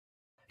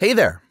Hey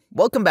there,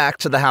 welcome back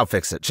to the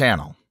How-FixIT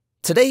channel.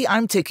 Today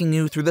I'm taking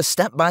you through the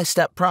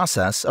step-by-step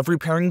process of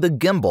repairing the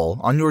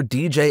gimbal on your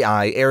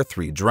DJI Air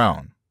 3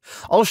 drone.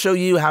 I'll show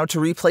you how to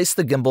replace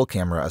the gimbal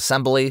camera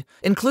assembly,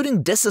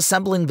 including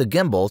disassembling the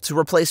gimbal to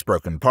replace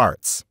broken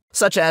parts,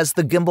 such as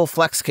the gimbal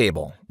flex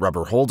cable,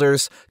 rubber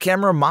holders,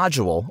 camera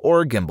module,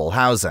 or gimbal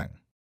housing.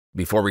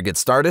 Before we get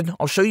started,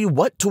 I'll show you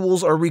what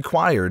tools are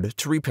required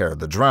to repair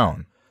the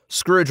drone.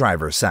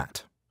 Screwdriver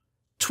set,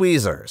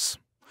 tweezers,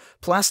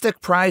 plastic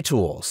pry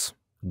tools,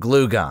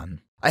 glue gun.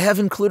 I have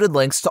included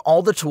links to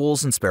all the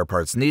tools and spare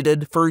parts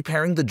needed for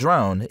repairing the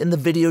drone in the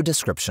video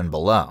description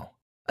below.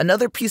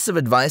 Another piece of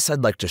advice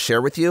I'd like to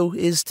share with you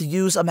is to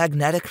use a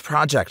magnetic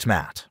project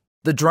mat.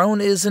 The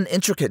drone is an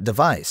intricate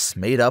device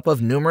made up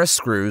of numerous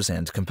screws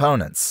and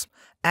components.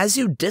 As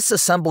you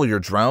disassemble your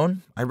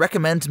drone, I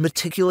recommend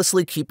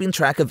meticulously keeping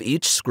track of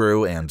each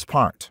screw and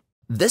part.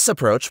 This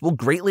approach will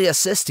greatly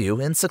assist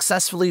you in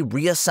successfully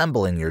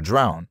reassembling your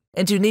drone,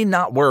 and you need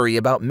not worry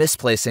about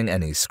misplacing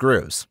any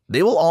screws.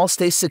 They will all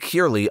stay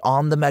securely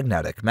on the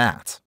magnetic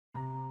mat.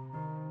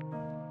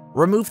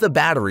 Remove the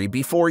battery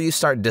before you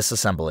start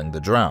disassembling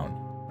the drone.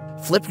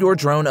 Flip your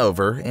drone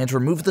over and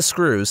remove the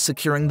screws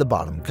securing the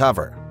bottom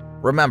cover.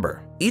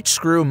 Remember, each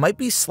screw might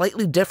be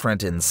slightly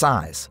different in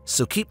size,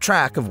 so keep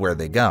track of where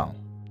they go.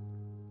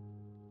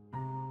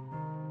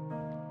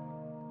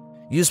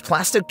 Use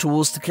plastic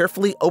tools to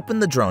carefully open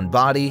the drone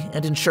body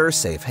and ensure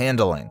safe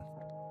handling.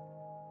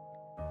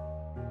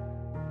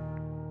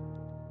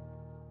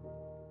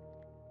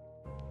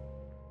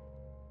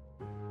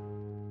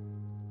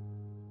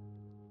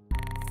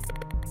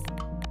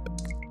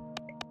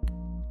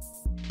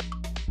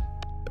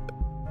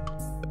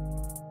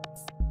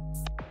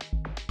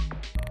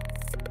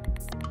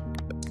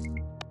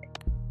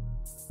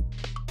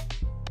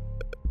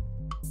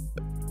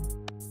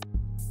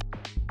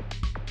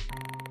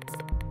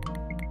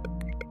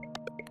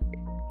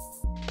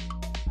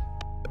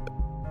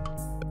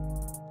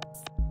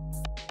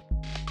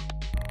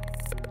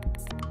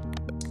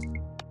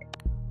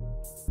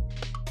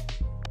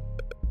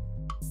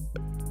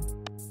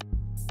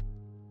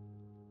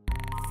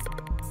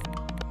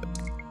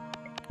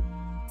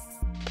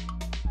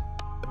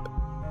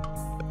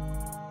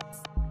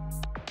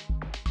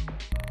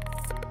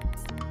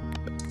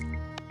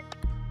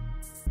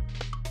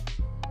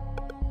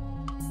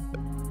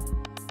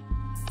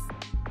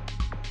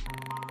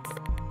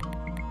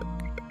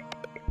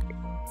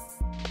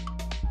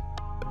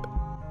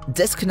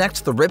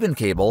 Disconnect the ribbon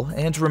cable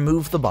and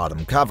remove the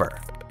bottom cover.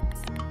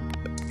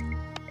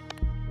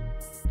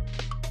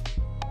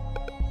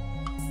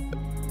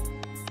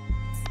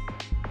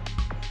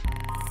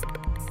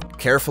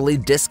 Carefully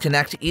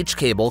disconnect each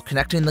cable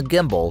connecting the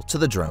gimbal to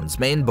the drone's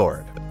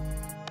mainboard.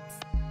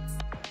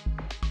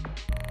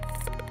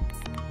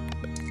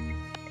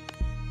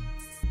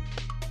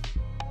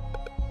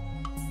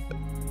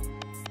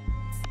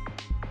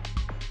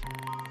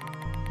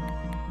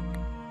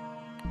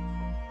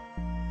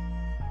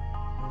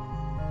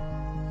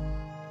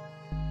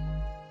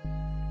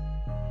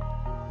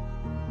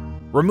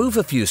 Remove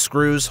a few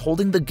screws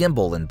holding the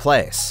gimbal in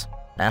place.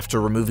 After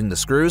removing the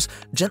screws,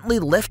 gently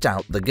lift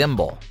out the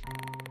gimbal.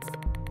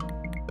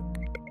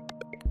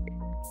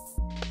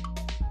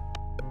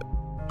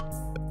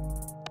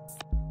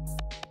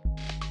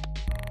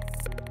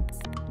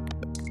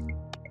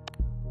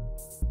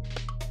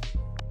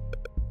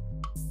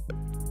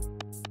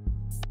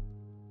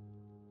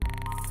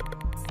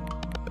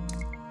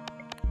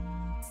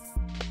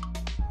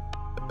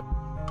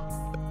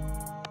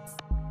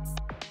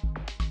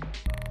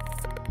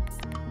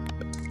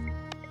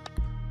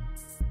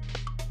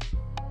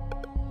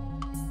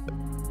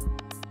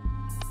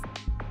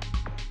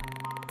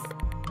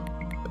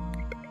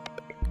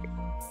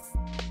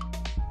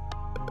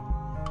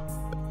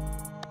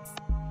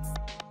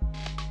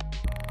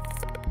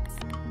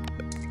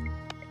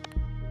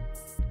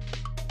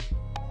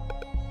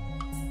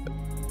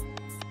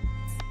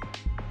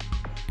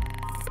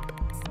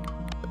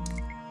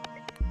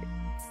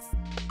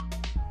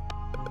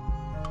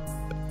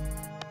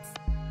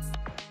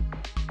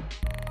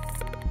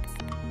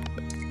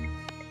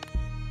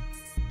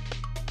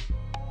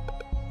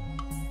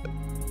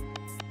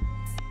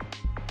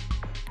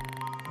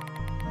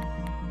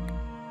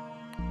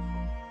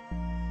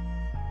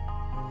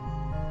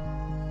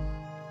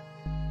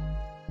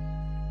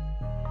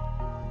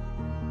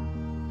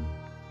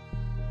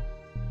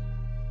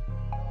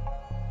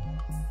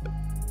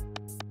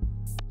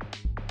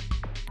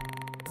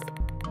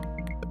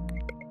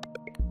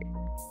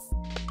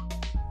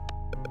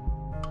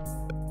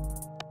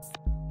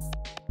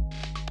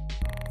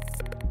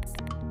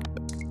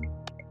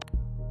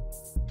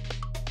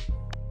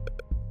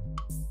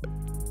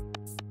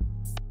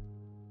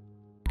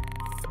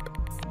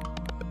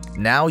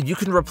 Now you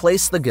can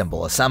replace the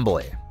gimbal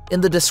assembly. In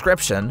the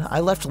description,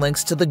 I left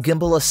links to the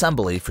gimbal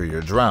assembly for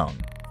your drone.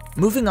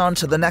 Moving on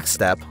to the next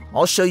step,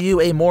 I'll show you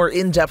a more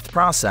in-depth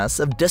process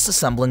of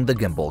disassembling the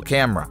gimbal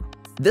camera.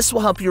 This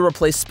will help you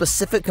replace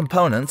specific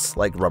components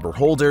like rubber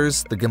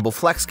holders, the gimbal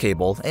flex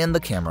cable, and the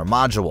camera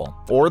module,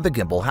 or the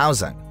gimbal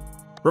housing.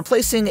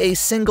 Replacing a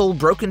single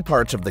broken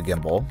part of the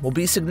gimbal will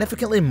be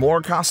significantly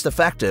more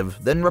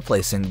cost-effective than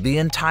replacing the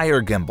entire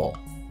gimbal.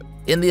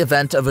 In the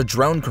event of a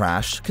drone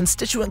crash,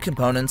 constituent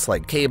components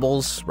like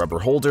cables, rubber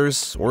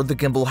holders, or the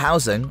gimbal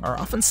housing are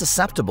often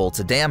susceptible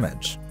to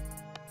damage.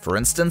 For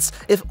instance,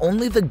 if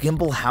only the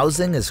gimbal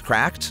housing is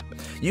cracked,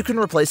 you can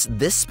replace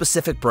this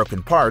specific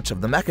broken part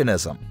of the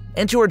mechanism,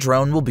 and your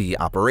drone will be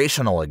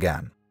operational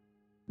again.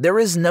 There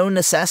is no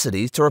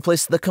necessity to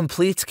replace the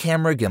complete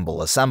camera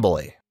gimbal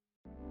assembly.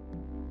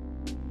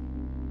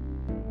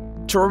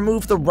 To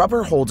remove the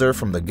rubber holder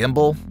from the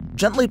gimbal,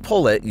 gently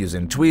pull it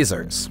using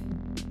tweezers.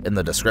 In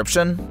the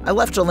description, I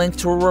left a link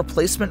to a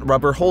replacement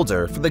rubber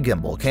holder for the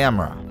gimbal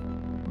camera.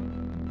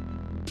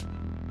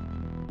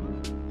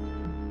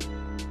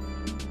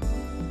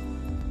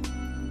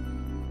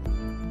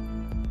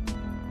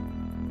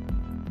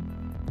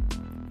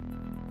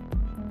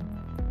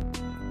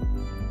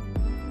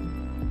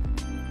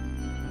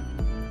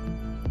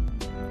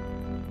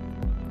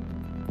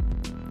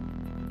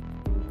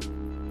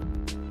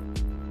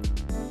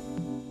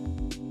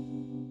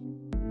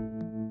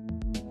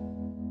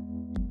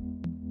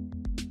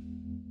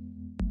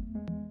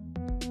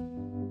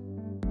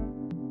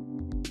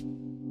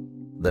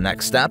 The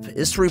next step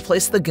is to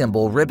replace the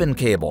gimbal ribbon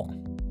cable.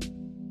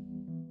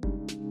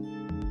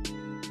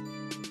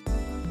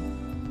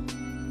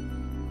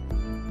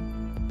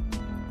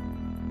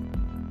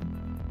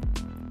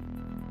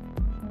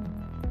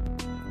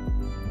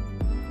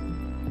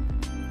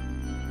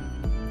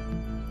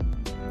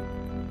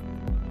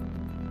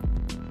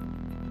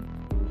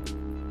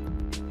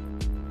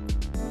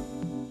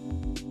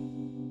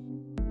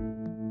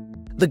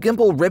 The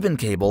gimbal ribbon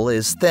cable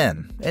is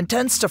thin and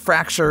tends to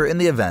fracture in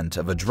the event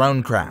of a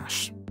drone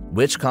crash,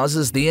 which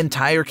causes the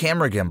entire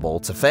camera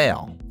gimbal to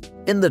fail.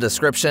 In the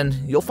description,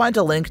 you'll find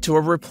a link to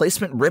a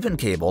replacement ribbon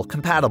cable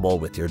compatible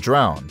with your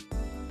drone.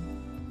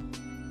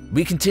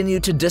 We continue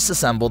to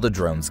disassemble the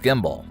drone's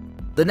gimbal.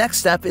 The next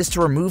step is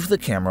to remove the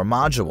camera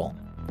module.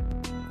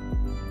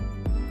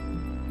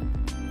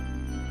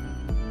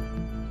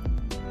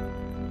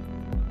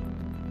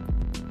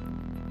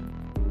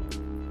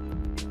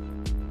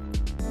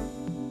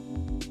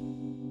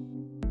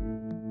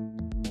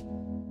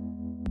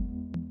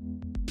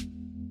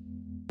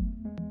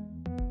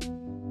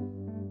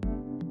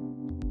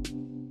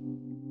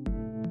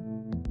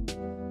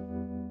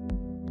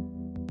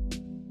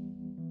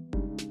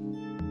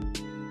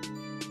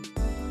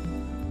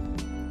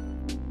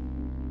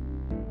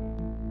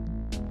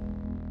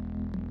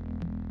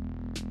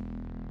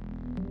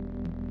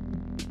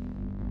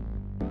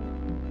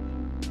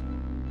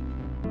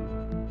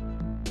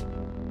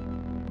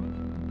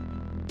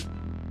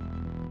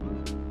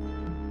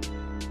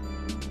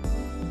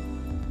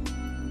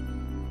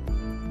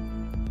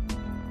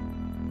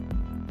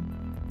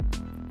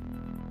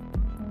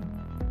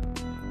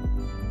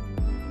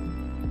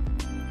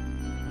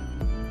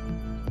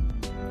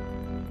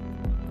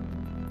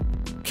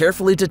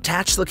 Carefully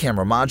detach the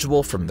camera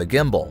module from the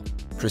gimbal.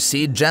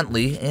 Proceed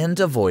gently and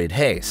avoid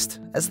haste,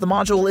 as the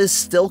module is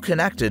still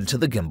connected to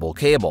the gimbal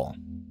cable.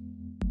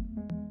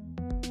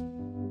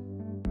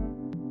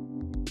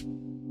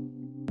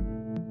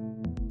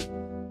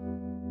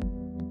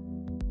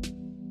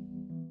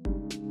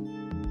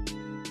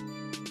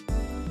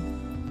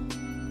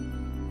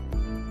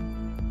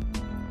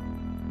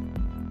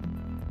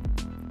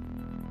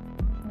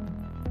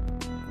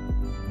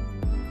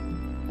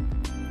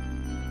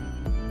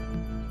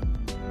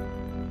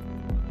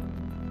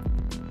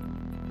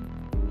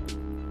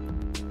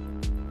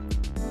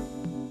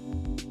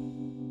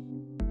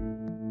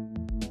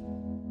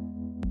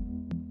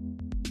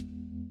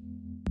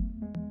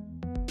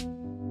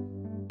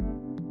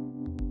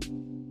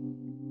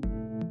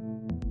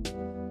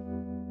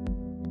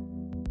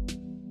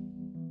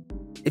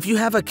 If you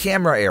have a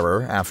camera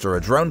error after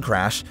a drone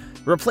crash,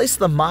 replace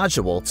the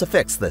module to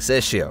fix this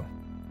issue.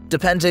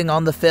 Depending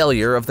on the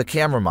failure of the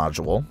camera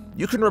module,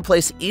 you can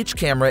replace each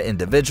camera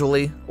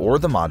individually or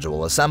the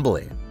module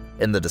assembly.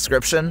 In the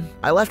description,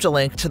 I left a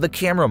link to the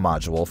camera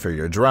module for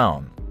your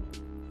drone.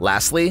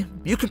 Lastly,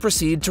 you can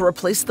proceed to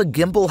replace the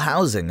gimbal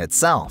housing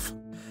itself.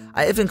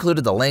 I have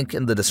included a link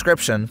in the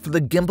description for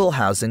the gimbal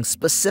housing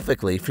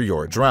specifically for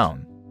your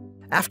drone.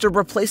 After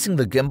replacing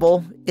the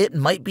gimbal, it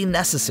might be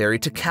necessary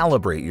to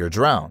calibrate your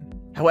drone.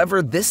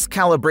 However, this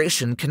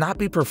calibration cannot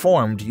be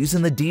performed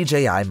using the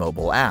DJI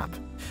mobile app.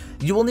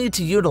 You will need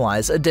to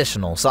utilize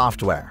additional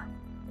software.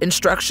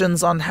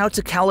 Instructions on how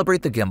to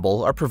calibrate the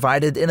gimbal are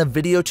provided in a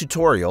video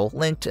tutorial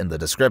linked in the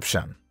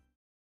description.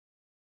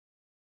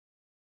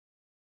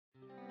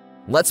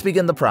 Let's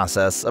begin the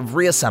process of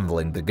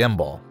reassembling the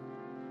gimbal.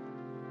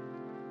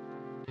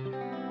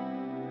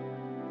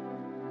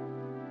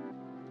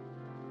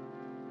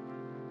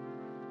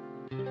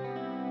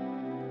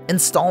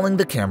 Installing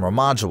the camera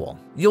module,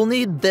 you'll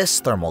need this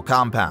thermal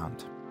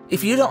compound.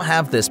 If you don't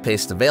have this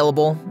paste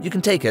available, you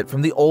can take it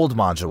from the old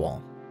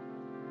module.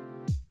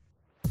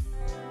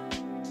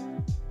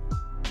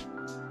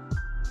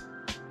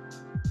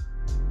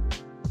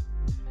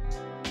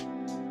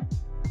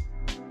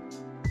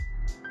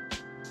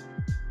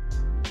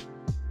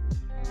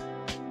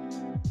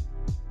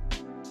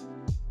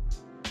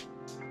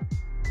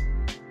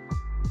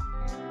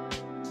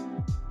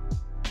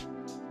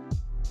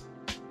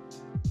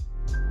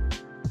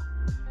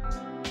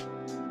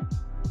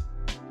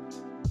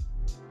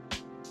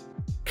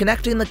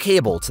 Connecting the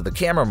cable to the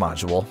camera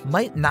module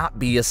might not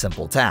be a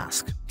simple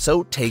task,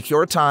 so take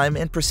your time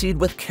and proceed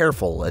with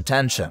careful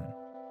attention.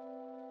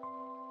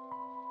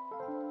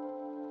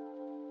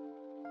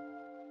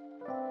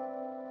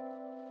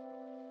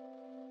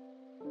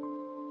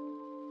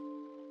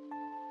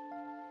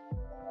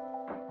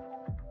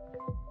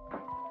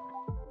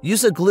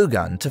 Use a glue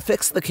gun to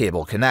fix the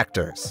cable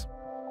connectors.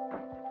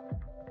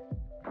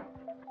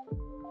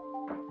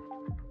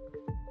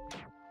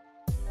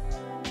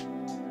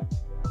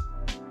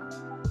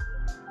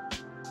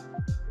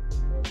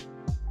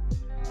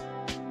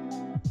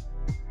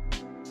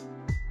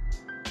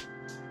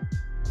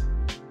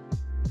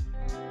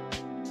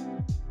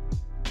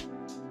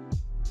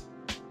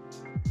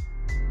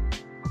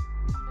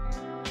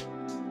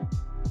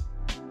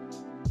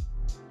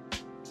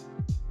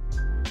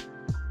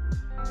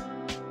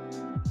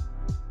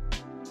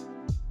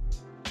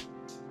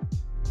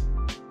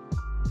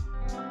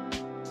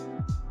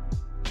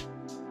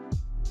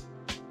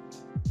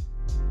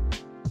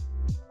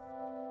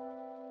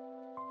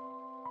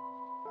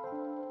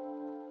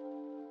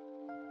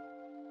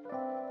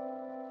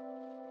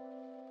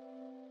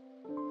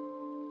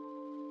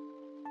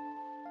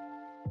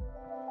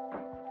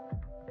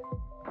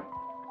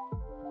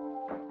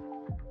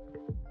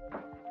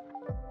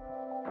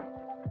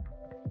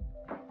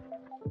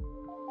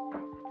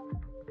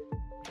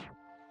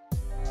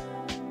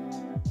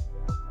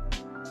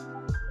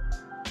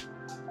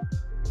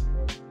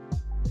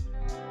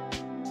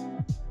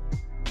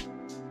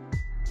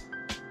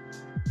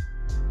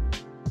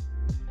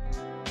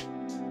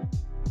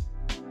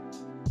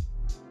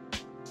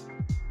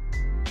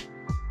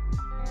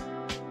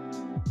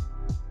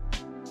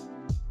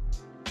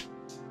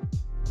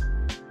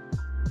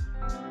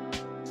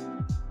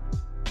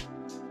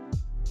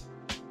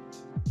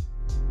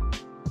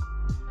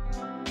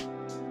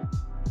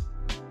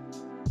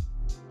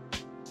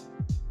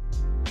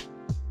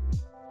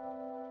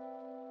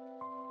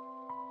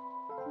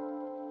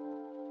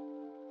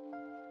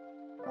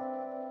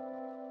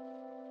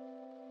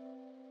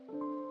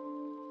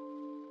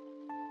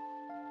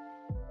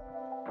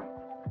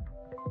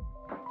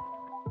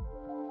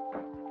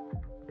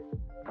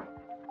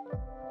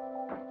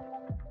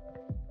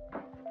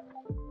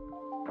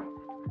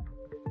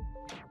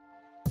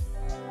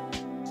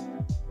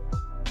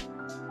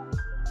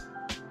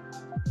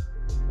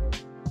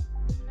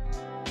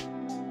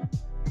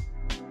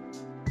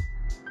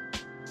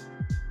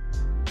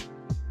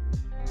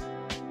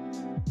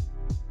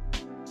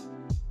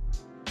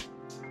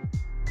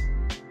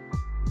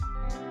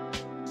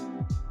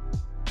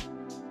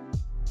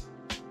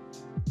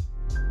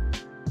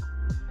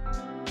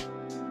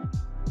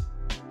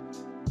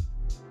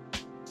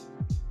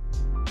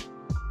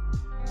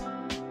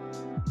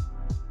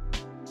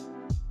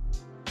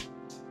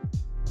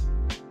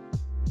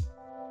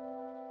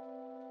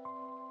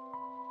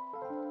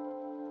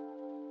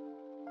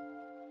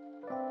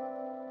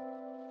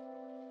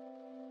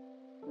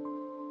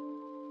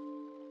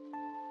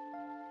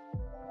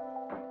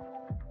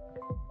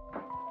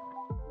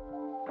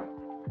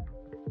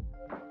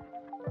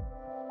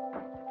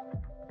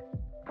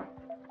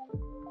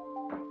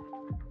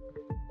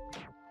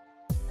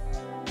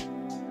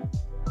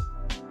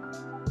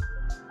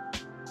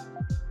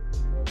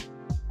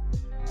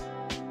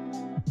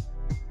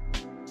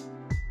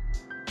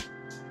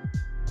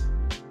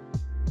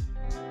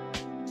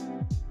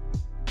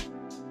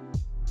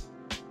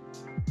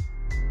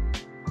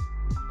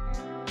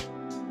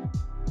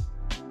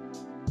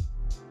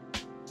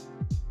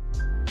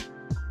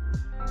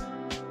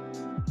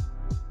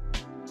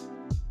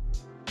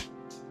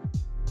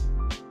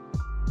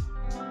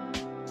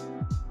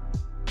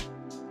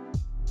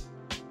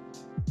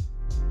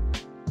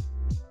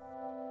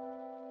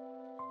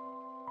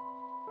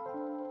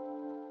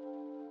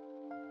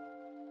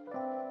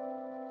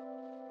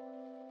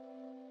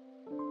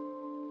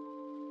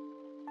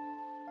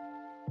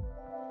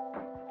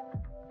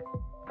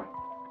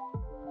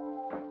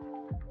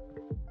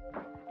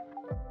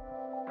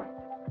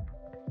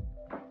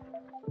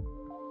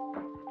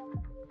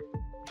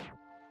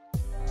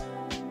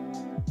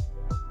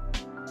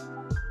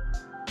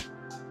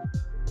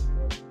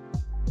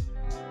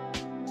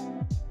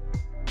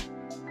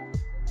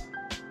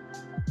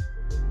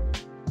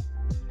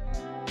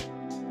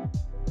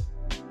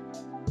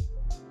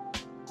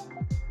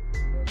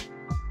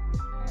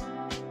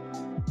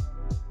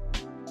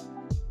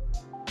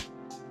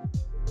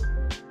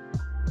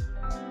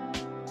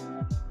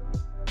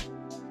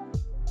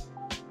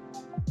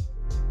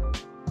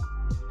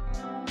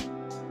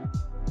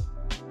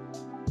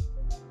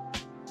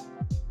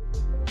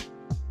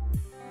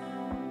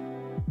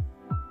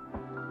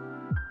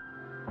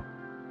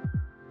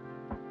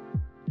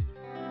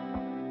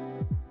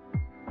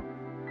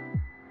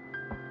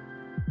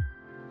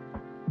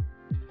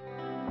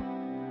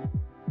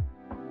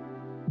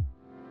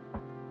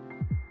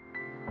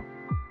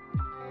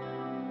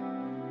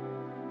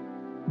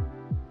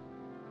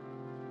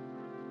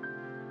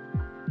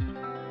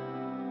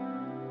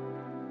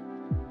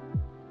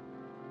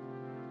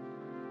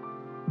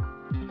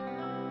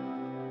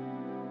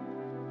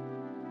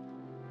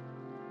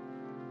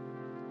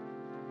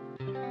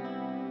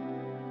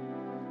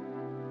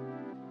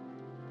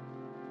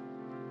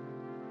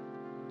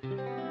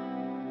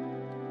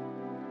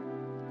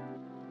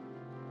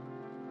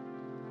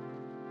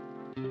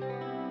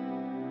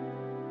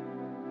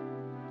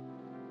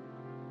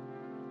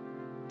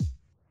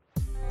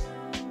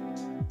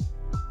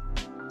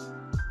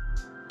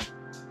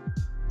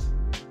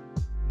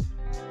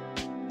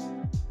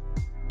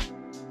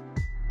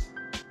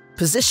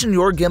 Position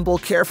your gimbal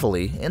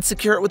carefully and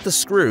secure it with the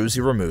screws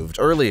you removed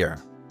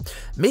earlier.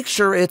 Make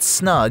sure it's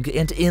snug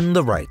and in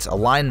the right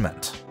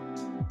alignment.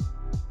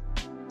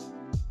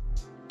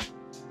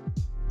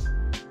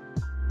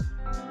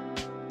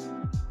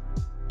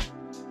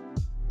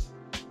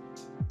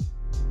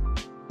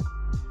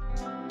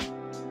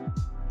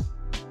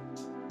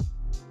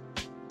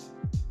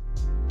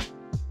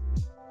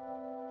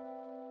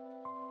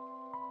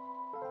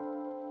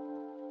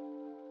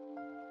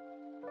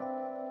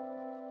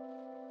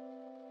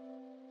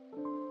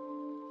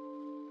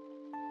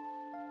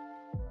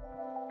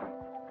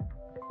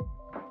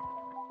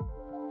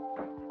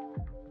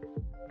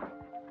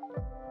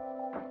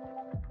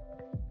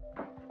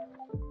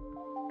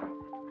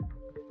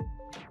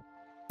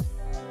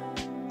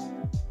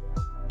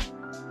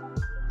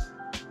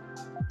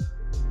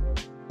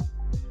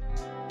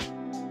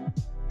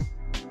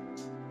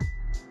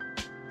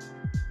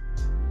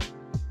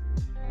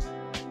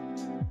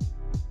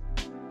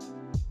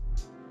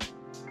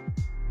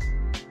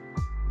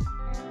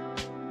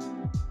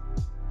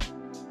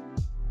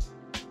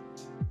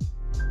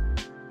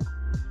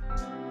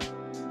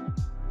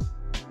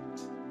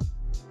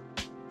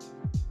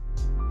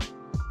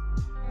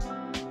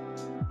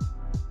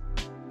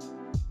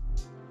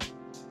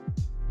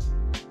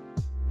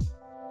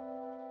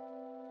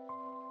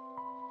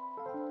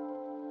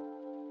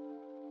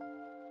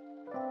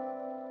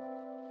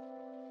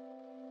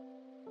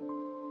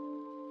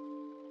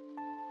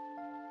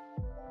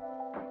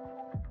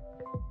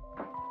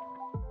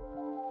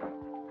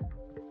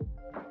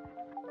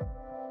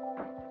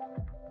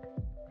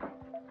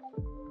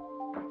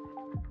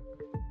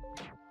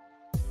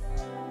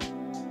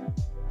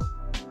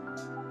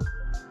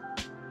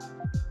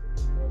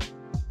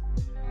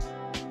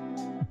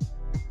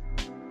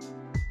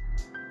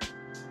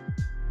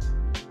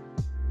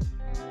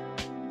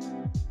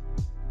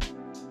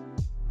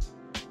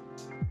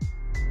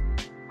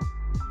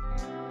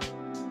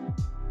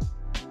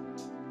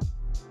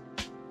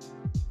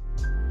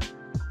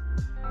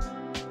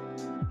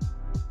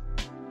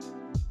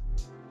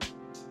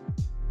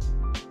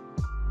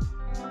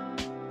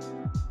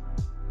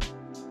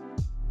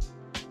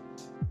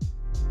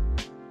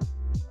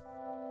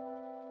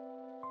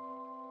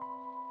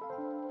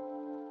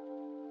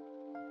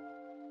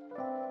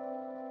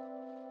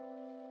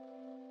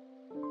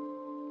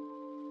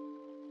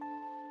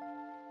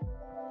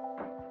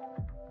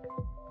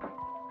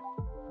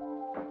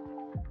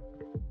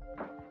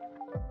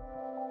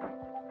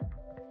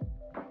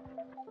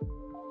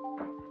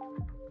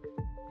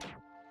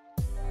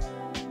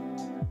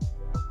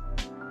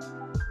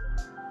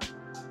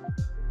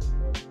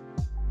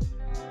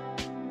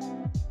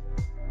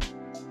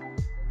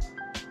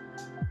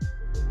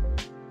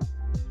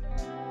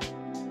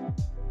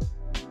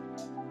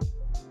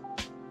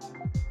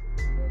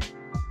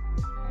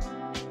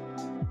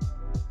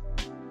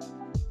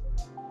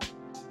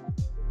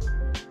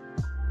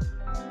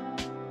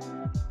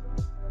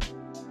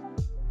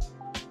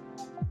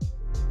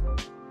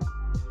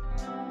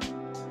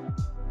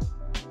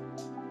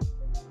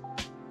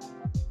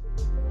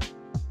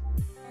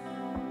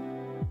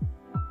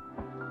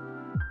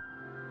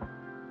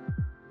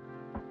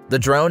 The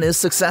drone is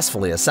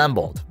successfully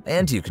assembled,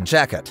 and you can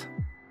check it.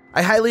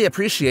 I highly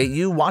appreciate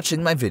you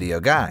watching my video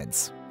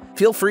guides.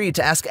 Feel free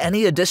to ask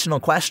any additional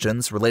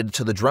questions related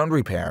to the drone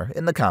repair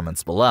in the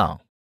comments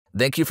below.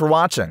 Thank you for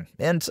watching,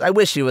 and I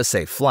wish you a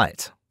safe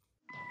flight.